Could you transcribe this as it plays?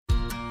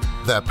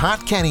The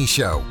Pat Kenny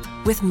Show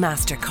with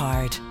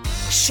MasterCard.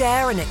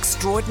 Share in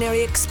extraordinary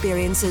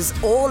experiences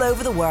all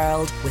over the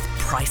world with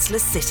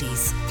priceless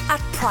cities at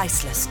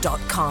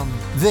priceless.com.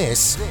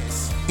 This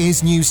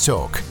is News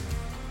Talk.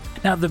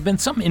 Now, there have been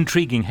some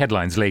intriguing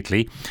headlines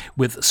lately.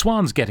 With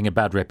swans getting a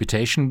bad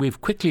reputation, we've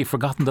quickly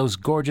forgotten those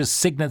gorgeous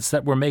cygnets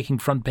that were making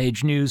front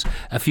page news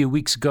a few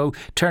weeks ago,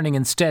 turning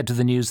instead to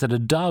the news that a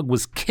dog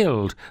was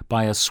killed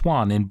by a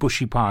swan in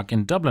Bushy Park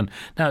in Dublin.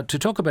 Now, to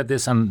talk about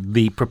this and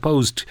the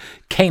proposed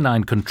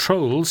canine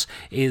controls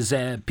is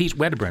Pete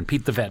Wedderburn,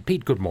 Pete the vet.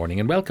 Pete, good morning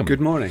and welcome. Good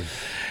morning.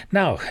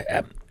 Now,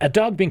 a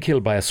dog being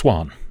killed by a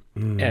swan.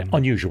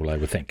 Unusual, I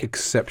would think.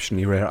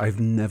 Exceptionally rare. I've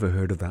never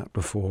heard of that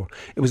before.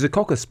 It was a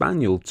Cocker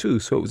Spaniel too,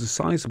 so it was a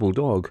sizable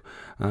dog.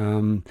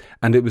 And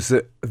it was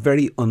a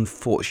very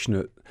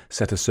unfortunate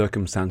set of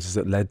circumstances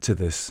that led to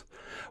this.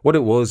 What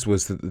it was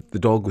that the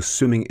dog was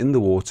swimming in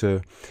the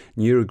water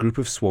near a group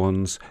of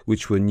swans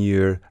which were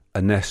near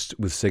a nest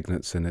with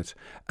cygnets in it.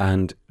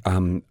 And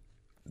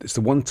it's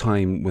the one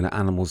time when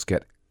animals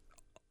get,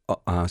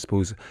 I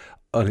suppose,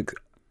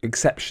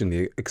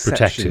 exceptionally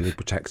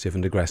protective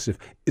and aggressive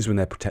is when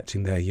they're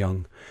protecting their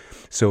young.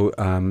 So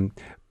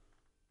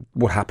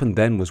what happened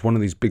then was one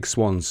of these big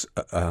swans,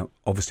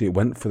 obviously it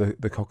went for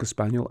the Cocker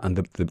Spaniel, and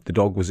the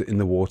dog was in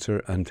the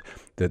water, and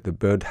the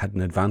bird had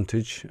an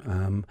advantage,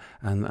 and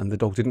the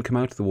dog didn't come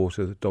out of the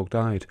water. The dog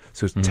died.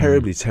 So it's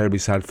terribly, terribly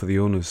sad for the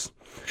owners.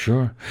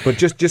 Sure. But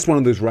just one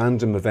of those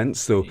random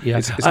events, though. Yeah.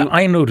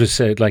 I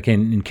noticed, like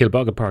in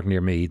Kilbogga Park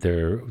near me,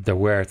 there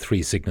were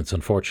 3 cygnets.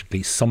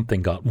 Unfortunately,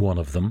 something got one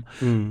of them.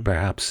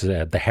 Perhaps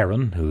the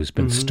heron, who's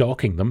been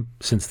stalking them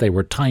since they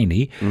were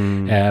tiny.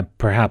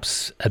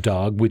 Perhaps a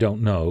dog, we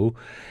don't know.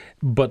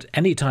 But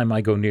anytime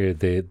I go near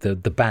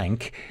the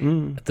bank,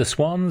 the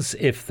swans,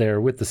 if they're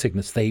with the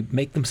cygnets, they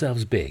make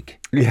themselves big.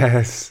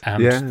 Yes.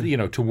 And,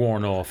 to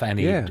warn off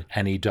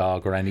any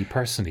dog or any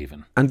person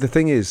even. And the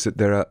thing is that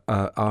there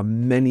are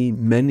many,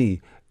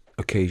 many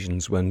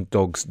occasions when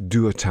dogs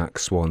do attack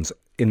swans.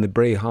 In the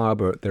Bray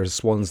Harbour, there's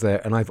swans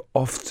there, and I've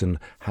often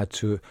had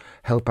to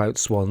help out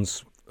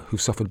swans who've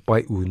suffered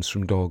bite wounds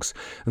from dogs.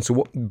 And so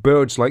what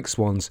birds like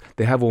swans,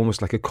 they have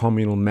almost like a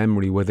communal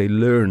memory where they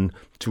learn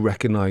to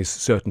recognise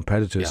certain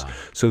predators. Yeah.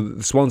 So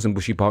the swans in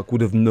Bushy Park would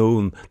have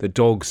known that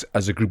dogs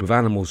as a group of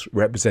animals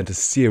represent a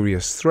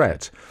serious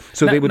threat.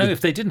 So now,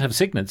 if they didn't have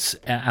cygnets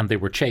and they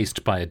were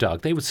chased by a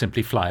dog, they would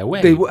simply fly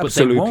away. They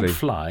won't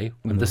fly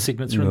when the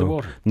cygnets are in the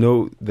water.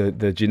 No,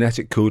 the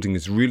genetic coding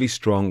is really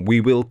strong. We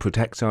will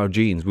protect our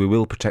genes. We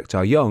will protect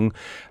our young.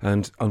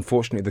 And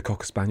unfortunately, the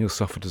Cocker Spaniel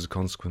suffered as a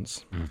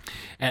consequence.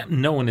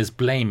 No one is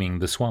blaming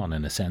the swan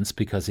in a sense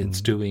because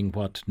it's doing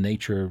what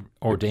nature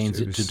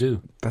ordains it to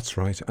do. That's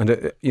right.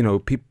 And,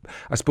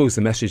 I suppose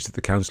the message that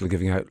the council are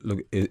giving out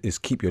is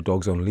keep your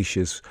dogs on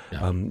leashes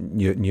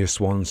near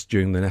swans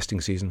during the nesting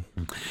season.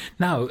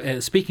 Now,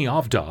 speaking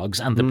of dogs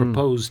and the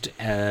proposed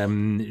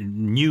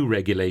new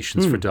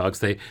regulations for dogs,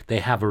 they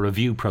have a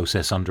review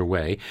process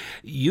underway.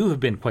 You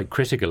have been quite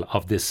critical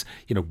of this,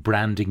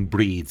 branding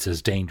breeds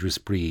as dangerous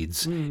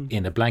breeds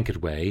in a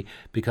blanket way,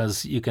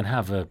 because you can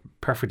have a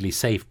perfectly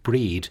safe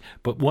breed,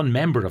 but one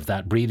member of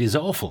that breed is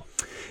awful.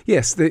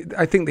 Yes,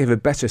 I think they have a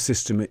better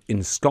system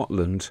in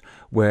Scotland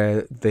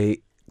where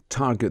they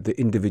target the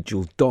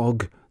individual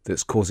dog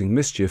that's causing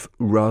mischief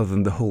rather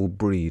than the whole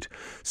breed.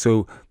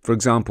 So, for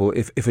example,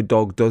 if a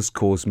dog does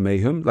cause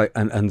mayhem,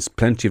 and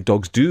plenty of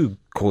dogs do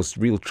cause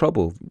real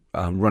trouble,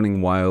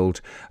 running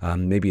wild,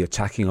 maybe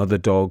attacking other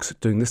dogs,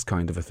 doing this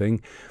kind of a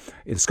thing.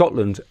 In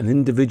Scotland, an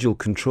individual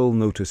control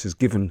notice is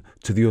given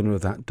to the owner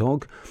of that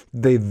dog.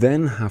 They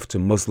then have to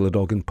muzzle a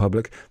dog in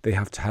public. They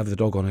have to have the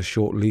dog on a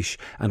short leash,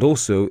 and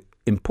also,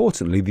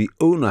 importantly, the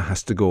owner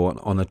has to go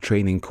on a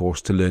training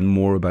course to learn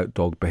more about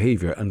dog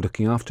behaviour and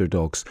looking after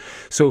dogs.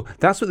 So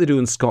that's what they do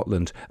in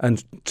Scotland.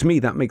 And to me,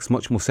 that makes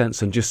much more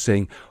sense than just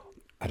saying,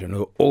 I don't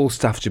know, all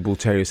Staffordshire Bull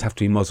Terriers have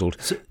to be muzzled.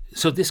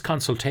 So this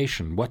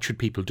consultation, what should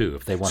people do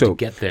if they want to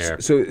get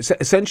there? So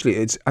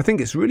essentially, I think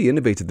it's really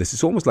innovative.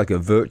 It's almost like a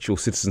virtual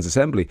citizens'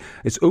 assembly.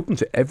 It's open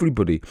to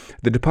everybody.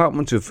 The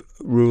Department of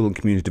Rural and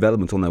Community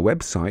Development on their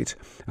website,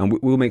 and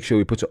we'll make sure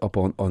we put it up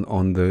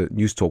on the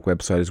News Talk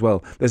website as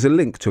well. There's a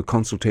link to a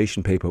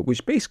consultation paper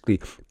which basically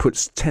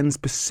puts 10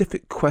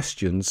 specific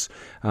questions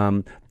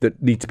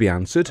that need to be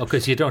answered. Okay,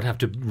 so you don't have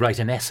to write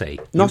an essay.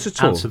 Not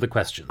at all. Answer the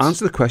questions.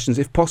 Answer the questions.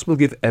 If possible,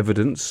 give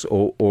evidence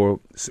or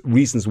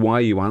reasons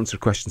why you answer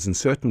questions in a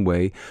certain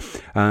way.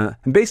 And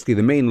basically,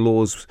 the main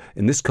laws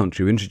in this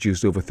country were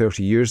introduced over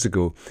 30 years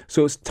ago.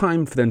 So it's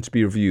time for them to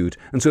be reviewed.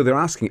 And so they're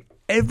asking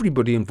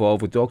everybody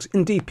involved with dogs,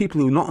 indeed people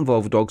who are not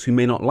involved with dogs, who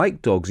may not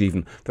like dogs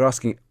even, they're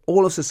asking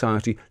all of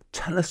society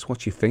tell us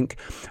what you think,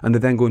 and they're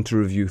then going to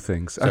review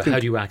things. So how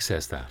do you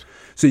access that?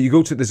 So you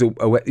go to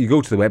you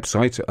go to the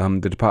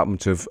website, the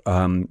Department of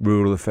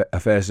Rural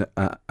Affairs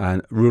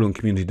and Rural and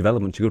Community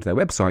Development. You go to their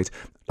website.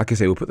 Like I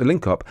say, we'll put the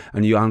link up,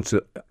 and you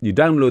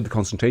download the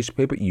consultation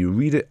paper, you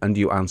read it, and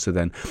you answer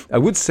then. I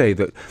would say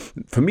that,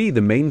 for me,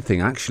 the main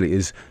thing actually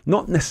is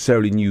not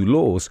necessarily new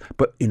laws,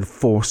 but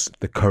enforce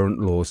the current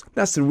laws.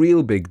 That's the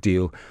real big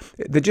deal.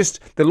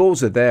 The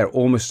laws are there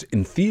almost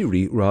in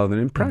theory rather than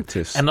in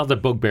practice. Another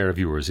bugbear of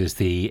yours is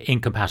the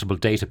incompatible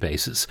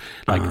databases,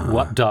 like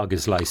what dog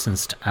is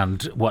licensed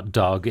and what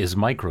dog is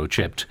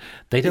microchipped.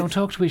 They don't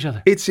talk to each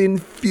other. It's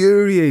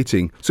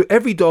infuriating. So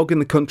every dog in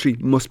the country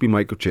must be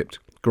microchipped.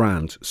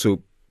 Grand.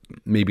 So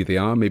maybe they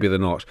are, maybe they're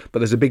not. But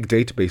there's a big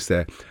database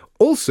there.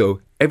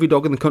 Also, every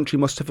dog in the country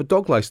must have a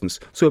dog licence.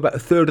 So about a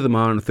third of them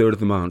are and a third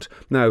of them aren't.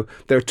 Now,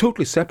 they're a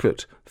totally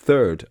separate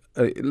third.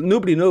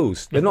 Nobody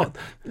knows. They're not.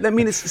 I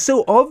mean, it's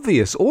so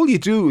obvious. All you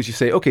do is you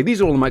say, OK,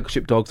 these are all the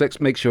microchip dogs.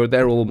 Let's make sure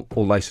they're all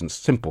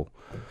licensed. Simple.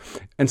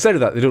 Instead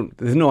of that,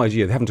 there's no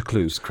idea. They haven't a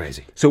clue. It's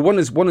crazy. So one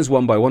is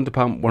won by one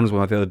department, one is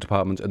won by the other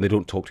department, and they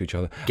don't talk to each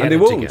other. Get and they it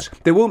won't. together.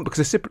 They won't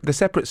because they're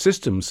separate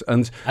systems.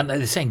 And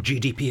they're saying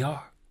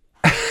GDPR.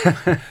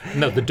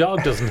 No, the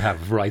dog doesn't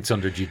have rights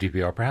under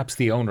GDPR. Perhaps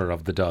the owner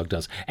of the dog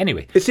does.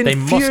 Anyway, they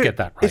must get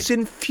that right. It's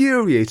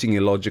infuriating,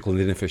 illogical and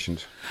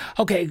inefficient.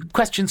 OK,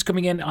 questions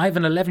coming in. I have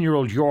an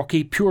 11-year-old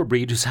Yorkie, pure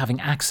breed, who's having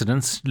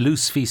accidents,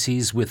 loose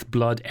faeces with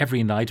blood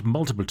every night,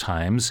 multiple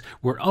times.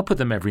 We're up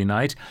with him every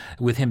night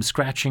with him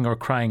scratching or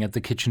crying at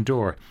the kitchen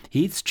door.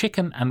 He eats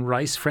chicken and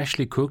rice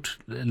freshly cooked,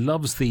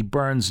 loves the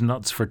Burns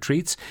nuts for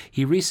treats.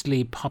 He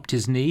recently popped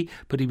his knee,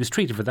 but he was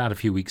treated for that a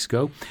few weeks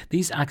ago.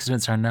 These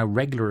accidents are now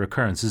regular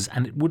occurrences,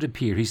 and it would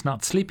appear he's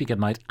not sleeping at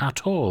night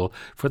at all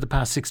for the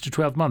past 6 to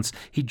 12 months.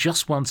 He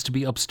just wants to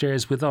be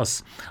upstairs with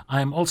us.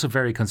 I am also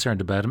very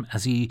concerned about him,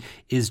 as he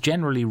is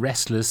generally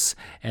restless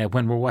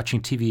when we're watching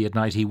TV at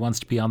night. He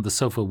wants to be on the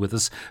sofa with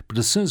us, but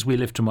as soon as we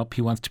lift him up,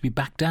 he wants to be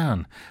back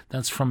down.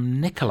 That's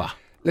from Nicola.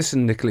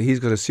 Listen, Nicola, he's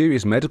got a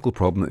serious medical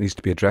problem that needs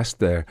to be addressed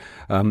there.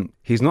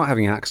 He's not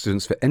having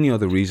accidents for any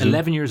other reason.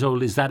 11 years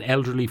old, is that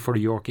elderly for a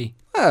Yorkie?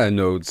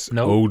 No, it's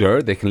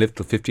older. They can live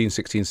till 15,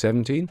 16,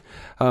 17.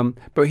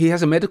 But he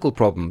has a medical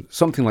problem,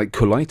 something like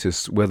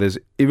colitis, where there's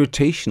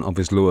irritation of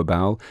his lower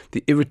bowel.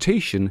 The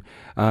irritation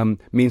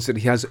means that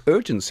he has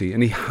urgency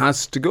and he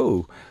has to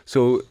go.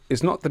 So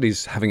it's not that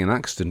he's having an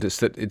accident, it's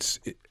that it's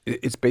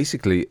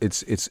basically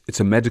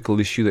a medical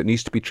issue that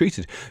needs to be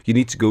treated. You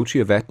need to go to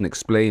your vet and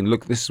explain,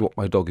 look, this is what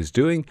my dog is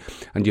doing,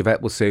 and your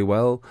vet will say,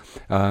 well,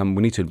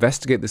 we need to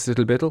investigate this a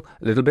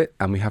little bit,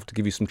 and we have to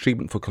give you some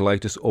treatment for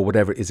colitis or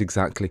whatever it is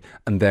exactly,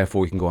 and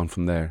therefore we can go on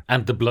from there.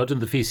 And the blood in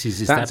the faeces,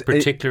 is that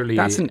particularly...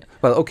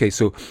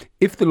 So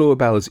if the lower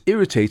bowel is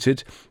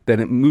irritated, then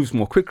it moves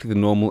more quickly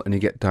than normal and you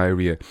get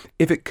diarrhoea.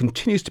 If it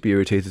continues to be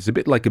irritated, it's a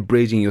bit like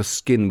abrading your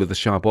skin with a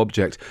sharp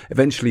object.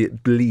 Eventually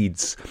it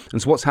bleeds.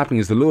 And so what's happening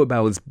is the lower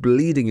bowel is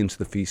bleeding into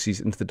the faeces,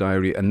 into the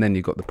diarrhoea, and then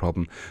you've got the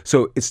problem.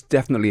 So it's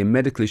definitely a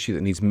medical issue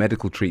that needs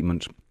medical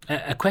treatment.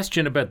 A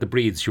question about the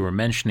breeds you were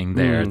mentioning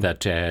there,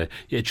 that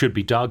it should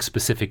be dog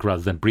specific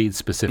rather than breed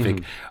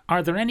specific.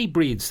 Are there any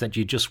breeds that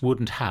you just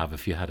wouldn't have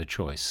if you had a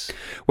choice?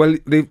 Well,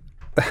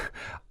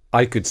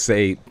 I could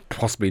say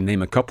possibly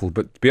name a couple,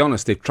 but to be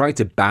honest, they've tried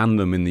to ban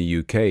them in the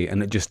UK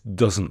and it just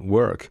doesn't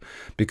work,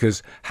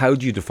 because how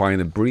do you define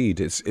a breed?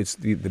 It's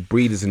the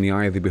breed is in the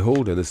eye of the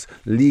beholder. There's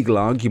legal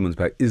arguments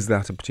about is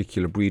that a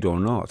particular breed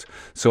or not.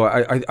 So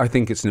I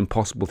think it's an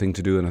impossible thing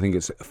to do, and I think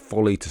it's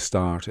folly to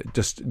start. It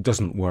just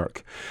doesn't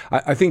work.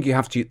 I think you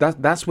have to.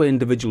 That's where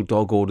individual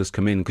dog orders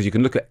come in, because you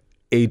can look at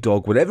a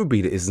dog, whatever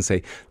breed it is, and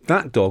say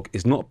that dog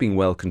is not being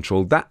well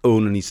controlled. That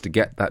owner needs to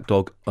get that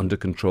dog under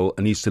control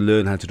and needs to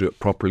learn how to do it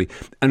properly.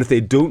 And if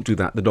they don't do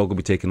that, the dog will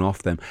be taken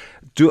off them.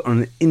 Do it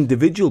on an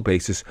individual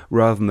basis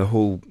rather than the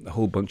whole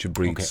bunch of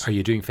breeds. Okay. Are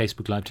you doing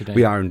Facebook Live today?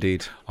 We are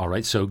indeed. All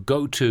right. So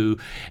go to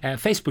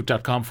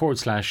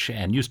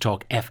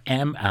facebook.com/Newstalk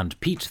FM, and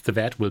Pete the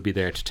vet will be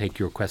there to take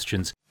your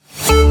questions.